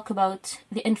did talk about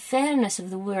the unfairness of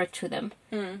the word to them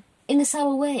in a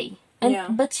subtle way.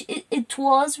 But it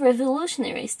was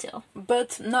revolutionary still.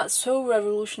 But not so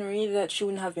revolutionary that she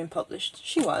wouldn't have been published.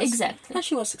 She was. Exactly. And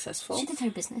she was successful. She did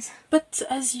her business. But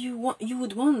as you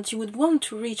would want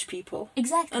to reach people.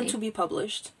 Exactly. And to be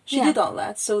published. She did all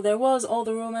that. So there was all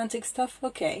the romantic stuff,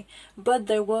 okay. But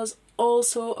there was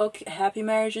also happy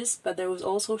marriages, but there was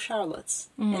also Charlottes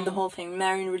in the whole thing,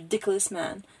 marrying a ridiculous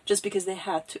man just because they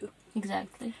had to.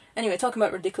 Exactly. Anyway, talking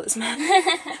about ridiculous man.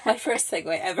 My first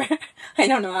segue ever. I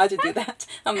don't know how to do that.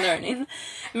 I'm learning.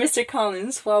 Mr.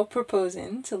 Collins, while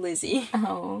proposing to Lizzie.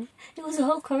 Oh, it was a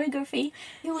whole choreography.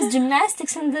 It was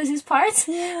gymnastics on Lizzie's part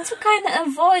to kind of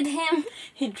avoid him.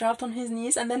 He dropped on his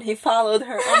knees and then he followed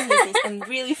her on his knees and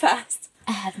really fast.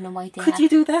 I have no idea. Could you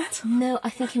do that? No, I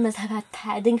think he must have had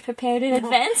padding prepared in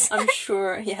advance. I'm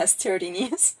sure he has sturdy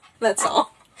knees. That's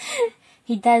all.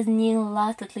 he does kneel a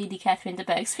lot at Lady Catherine de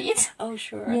Bourgh's feet. Oh,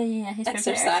 sure. Yeah, he's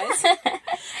exercise.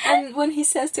 And when he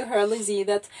says to her, Lizzie,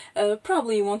 that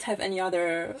probably you won't have any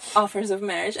other offers of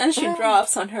marriage, and she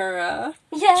drops on her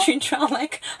funeral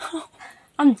like, oh,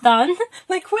 I'm done.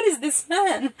 Like, what is this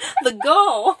man? The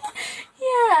gall.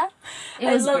 Yeah.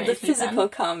 I love the physical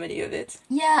comedy of it.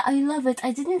 Yeah, I love it.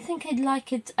 I didn't think I'd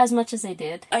like it as much as I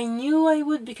did. I knew I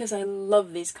would because I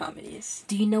love these comedies.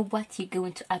 Do you know what you're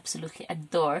going to absolutely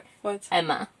adore? What?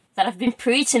 Emma. That I've been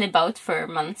preaching about for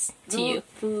months to you.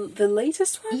 The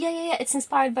latest one? Yeah. It's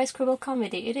inspired by Scribble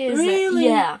Comedy. It is. Really?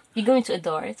 Yeah. You're going to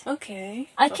adore it. Okay.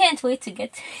 I can't wait to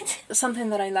get to it. Something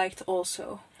that I liked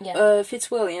also. Yeah.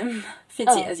 Fitzwilliam.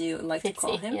 Fitzy, as you like to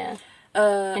call him. Yeah.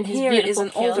 And here is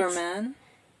an older man.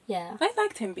 Yeah. I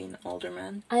liked him being an older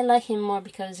man. I like him more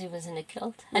because he was in a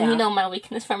kilt. And you know my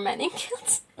weakness for men in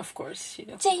kilts. Of course you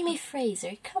do. Jamie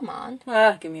Fraser, come on.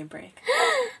 Give me a break.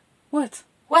 What?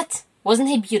 What? Wasn't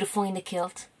he beautiful in a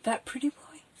kilt? That pretty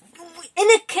boy? In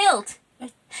a kilt!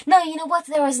 No, you know what?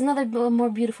 There was another more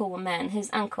beautiful man, his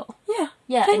uncle. Yeah.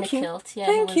 Yeah, Thank in you. a kilt. Yeah,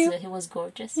 Thank you. He was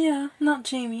gorgeous. Yeah, not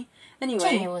Jamie. Anyway.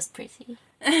 Jamie was pretty.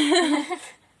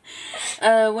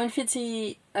 When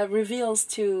Fitzy reveals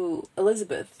to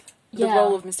Elizabeth the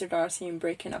role of Mr. Darcy in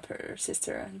breaking up her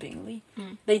sister and Bingley,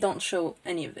 they don't show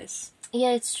any of this.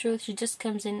 Yeah, it's true. She just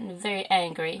comes in very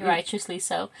angry, righteously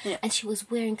so. Yeah. And she was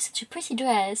wearing such a pretty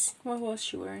dress. What was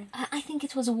she wearing? I think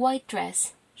it was a white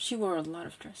dress. She wore a lot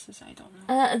of dresses, I don't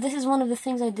know. This is one of the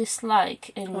things I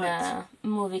dislike in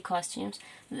movie costumes.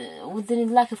 The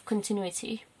lack of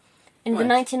continuity. In the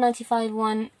 1995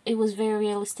 one, it was very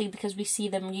realistic because we see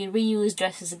them reuse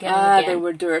dresses again and again. They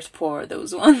were dirt poor,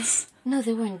 those ones. No,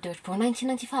 they weren't dirt poor.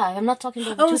 1995. I'm not talking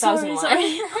about the 2001.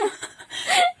 Sorry.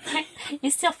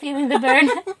 You're still feeling the burn?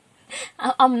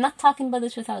 I'm not talking about the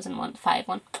 2005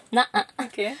 one. Nuh-uh.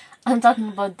 Okay. I'm talking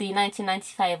about the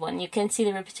 1995 one. You can see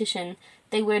the repetition.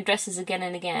 They wear dresses again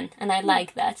and again, and I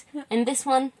like that. Yeah. In this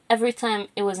one, every time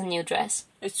it was a new dress.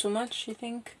 It's too much, you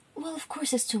think? Well, of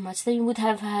course it's too much. They would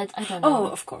have had, I don't know. Oh,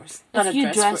 of course. Not a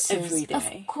few dresses for every day.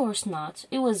 Of course not.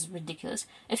 It was ridiculous.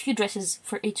 A few dresses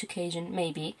for each occasion,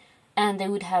 maybe. And they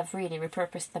would have really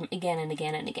repurposed them again and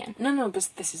again and again. No, but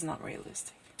this is not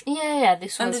realistic. Yeah,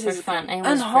 this was for fun.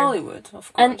 And Hollywood,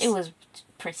 of course. And it was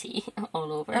pretty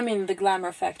all over. I mean, the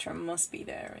glamour factor must be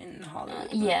there in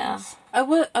Hollywood. Yeah. I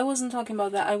wasn't talking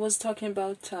about that. I was talking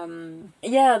about,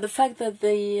 the fact that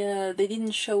they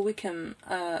didn't show Wickham,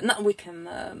 not Wickham,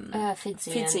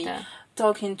 Fitzy.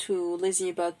 Talking to Lizzie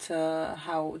about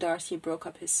how Darcy broke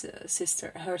up her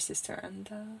sister and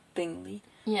Bingley.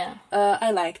 Yeah.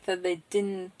 I liked that they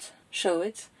didn't show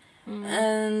it.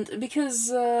 And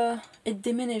because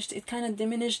it kind of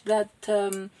diminished that...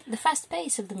 the fast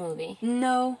pace of the movie.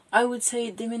 No, I would say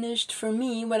it diminished for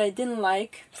me what I didn't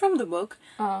like from the book.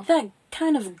 That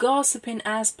kind of gossiping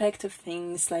aspect of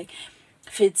things, like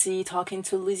Fitzy talking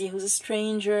to Lizzie, who's a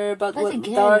stranger, about what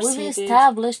again, Darcy we've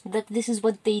established that this is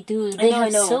what they do. They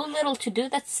have so little to do,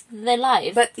 that's their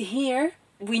life. But here...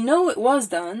 we know it was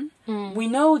done. We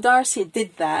know Darcy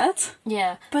did that.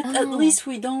 Yeah. But at least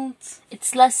we don't...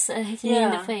 It's less hitting you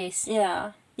in the face.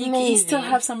 Yeah. You still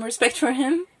have some respect for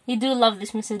him. You do love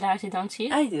this Mrs. Darcy, don't you?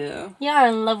 I do. You are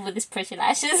in love with his pretty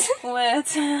lashes. What?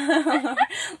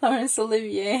 Laurence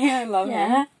Olivier. I love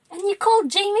him. And you called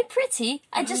Jamie pretty?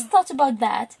 I just thought about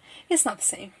that. It's not the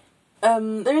same.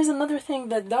 There is another thing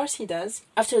that Darcy does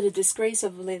after the disgrace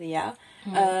of Lydia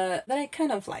that I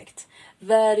kind of liked.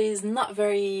 That is not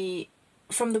very...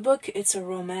 From the book, it's a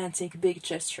romantic, big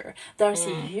gesture.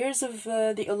 Darcy hears of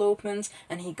the elopement,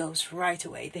 and he goes right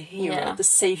away. The hero, the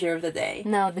savior of the day.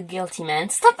 No, the guilty man.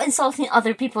 Stop insulting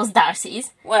other people's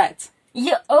Darcys. What?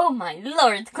 Oh my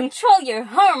lord, control your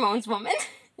hormones, woman.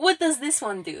 What does this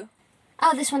one do?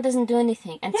 Oh, this one doesn't do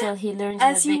anything until he learns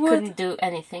that they couldn't do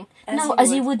anything. As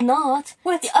he would not.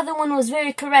 What? The other one was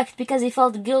very correct because he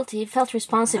felt guilty, he felt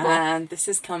responsible. And this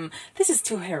is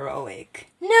too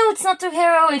heroic. No, it's not too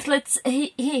heroic.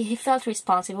 He felt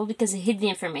responsible because he hid the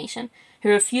information. He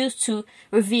refused to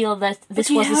reveal that this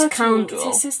was a scoundrel.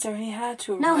 It's his sister, he had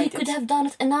to. No, he could have done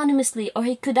it anonymously, or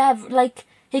he could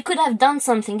have done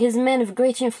something. He's a man of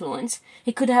great influence.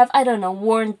 He could have,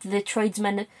 warned the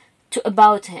tradesmen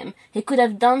about him. He could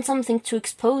have done something to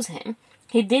expose him.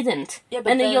 He didn't. Yeah,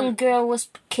 and the young girl was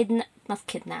not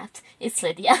kidnapped. It's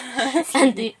Lydia.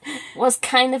 And it was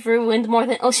kind of ruined more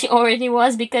than she already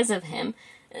was because of him.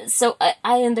 So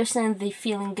I understand the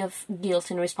feeling of guilt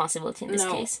and responsibility in this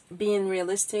case. Being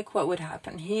realistic, what would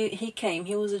happen? He came.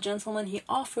 He was a gentleman. He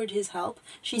offered his help.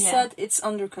 She said it's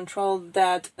under control.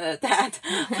 Dad,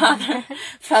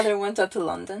 father went up to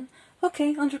London.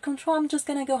 Okay, under control. I'm just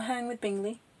gonna go hang with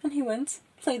Bingley. And he went,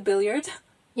 played billiard.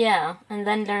 Yeah, and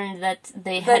then learned that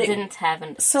didn't have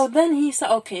it. So then he said,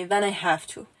 okay, then I have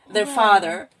to. Their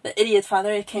father, the idiot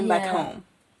father, came back home.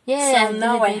 Yeah, so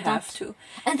now I have to.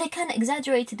 And they kind of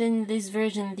exaggerated in this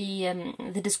version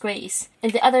the disgrace.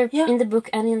 In the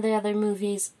book and in the other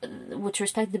movies, which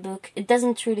respect the book, it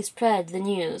doesn't really spread the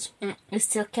news. It's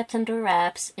still kept under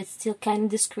wraps. It's still kind of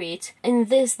discreet. In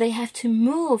this, they have to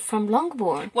move from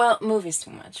Longbourn. Well, movies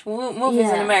too much.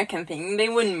 Movies an American thing. They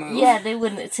wouldn't move. Yeah, they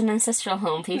wouldn't. It's an ancestral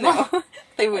home, people. No,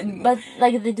 they wouldn't move. But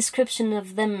like the description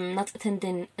of them not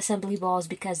attending assembly balls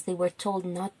because they were told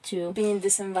not to. Being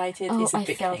disinvited is a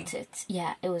big thing. I felt it.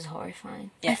 Yeah, it was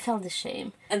horrifying. Yeah. I felt the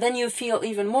shame. And then you feel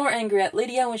even more angry at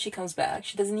Lydia when she comes back.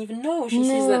 She doesn't even know. She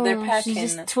sees that they're packing.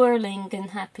 She's just twirling and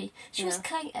happy. She was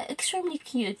extremely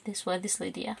cute, this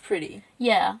Lydia. Pretty.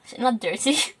 Yeah, not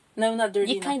dirty. No, not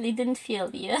dirty. You kindly didn't feel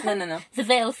No. the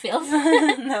veil filled.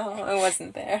 No, it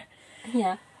wasn't there.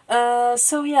 Yeah.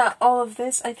 So yeah, all of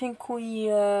this, I think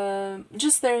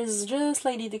there's just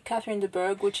Lady Catherine de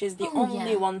Bourgh, which is the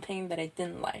only one thing that I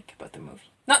didn't like about the movie.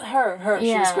 Not her,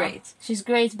 she was great. She's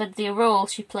great, but the role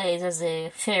she plays as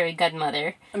a fairy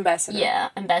godmother... Ambassador. Yeah,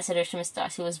 Ambassador to Miss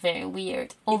Darcy was very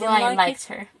weird. Although I liked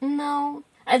her. No,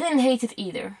 I didn't hate it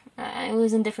either. It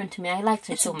was indifferent to me. I liked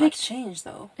her so much. It's a big change,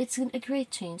 though. It's a great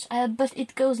change. But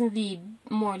it goes in the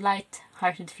more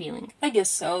light-hearted feeling. I guess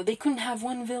so. They couldn't have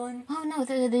one villain. Oh, no,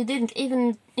 they didn't.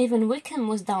 Even Wickham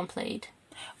was downplayed.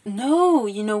 No,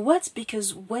 you know what?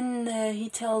 Because when he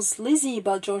tells Lizzie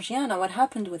about Georgiana, what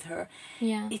happened with her,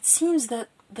 it seems that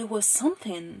there was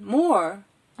something more.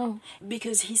 Oh.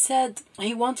 Because he said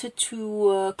he wanted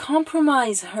to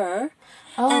compromise her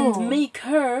and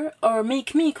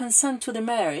make me consent to the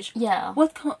marriage. Yeah.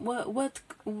 What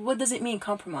does it mean,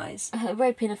 compromise?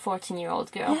 Raping a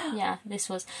 14-year-old girl. Yeah, this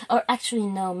was... Or actually,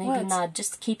 no, maybe not.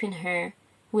 Just keeping her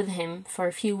with him for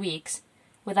a few weeks.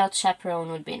 Without chaperone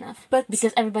would be enough.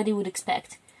 Because everybody would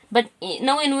expect. But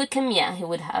knowing Wickham, he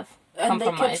would have and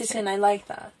compromised. And they kept it in, I like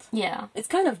that. Yeah. It's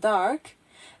kind of dark.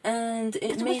 And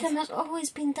Wickham has always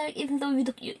been dark, even though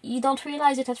you don't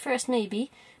realize it at first,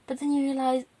 maybe. But then you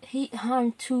realize he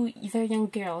harmed 2 very young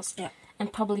girls. Yeah.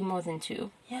 And probably more than 2.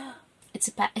 Yeah. He's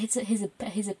a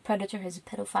predator, he's a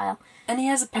pedophile. And he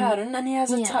has a pattern, and he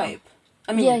has a type.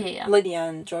 I mean, Lydia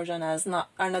and Georgiana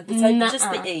are not the type,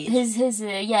 just the age.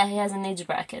 He has an age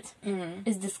bracket.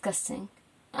 It's disgusting.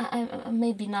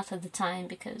 Maybe not at the time,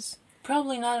 because...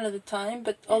 Probably not at the time,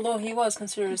 but although he was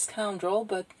considered a scoundrel,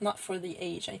 but not for the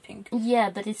age, I think. Yeah,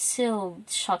 but it's still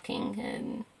shocking.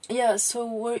 And... Yeah, so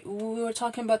we were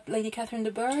talking about Lady Catherine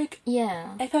de Bourgh.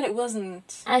 Yeah. I thought it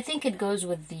wasn't... I think it goes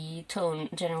with the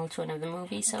general tone of the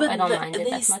movie, so I don't mind it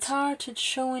that much. They started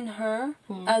showing her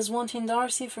as wanting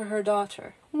Darcy for her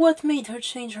daughter. What made her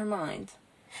change her mind?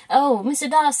 Oh, Mr.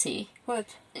 Darcy.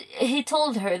 What? He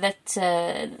told her that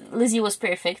Lizzie was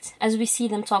perfect, as we see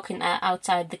them talking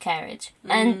outside the carriage.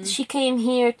 And she came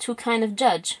here to kind of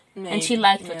judge. Maybe, and she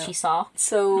liked what she saw.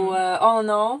 So, all in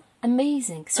all...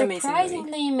 Amazing.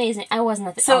 Surprisingly amazing. I wasn't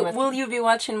at the... So, will you be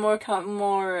watching more...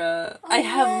 I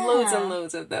have loads and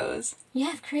loads of those. You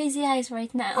have crazy eyes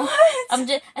right now.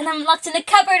 What? I'm locked in a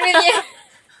cupboard with you.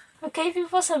 Okay,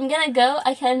 people, so I'm gonna go.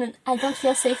 I don't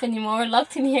feel safe anymore,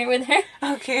 locked in here with her.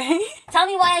 Okay. Tell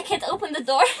me why I can't open the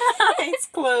door. It's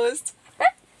closed.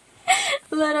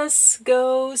 Let us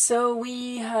go. So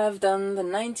we have done the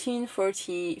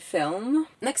 1940 film.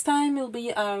 Next time will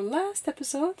be our last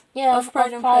episode of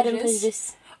Pride and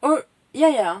Prejudice. Or,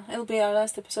 it'll be our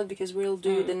last episode because we'll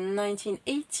do the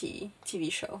 1980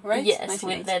 TV show, right? Yes,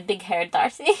 with the big-haired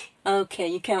Darcy. Okay,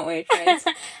 you can't wait, right?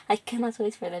 I cannot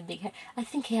wait for that big hair. I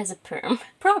think he has a perm.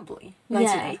 Probably.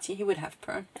 1980, he would have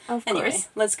perm. Of course. Anyway,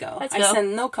 let's go. I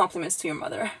send no compliments to your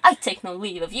mother. I take no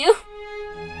leave of you.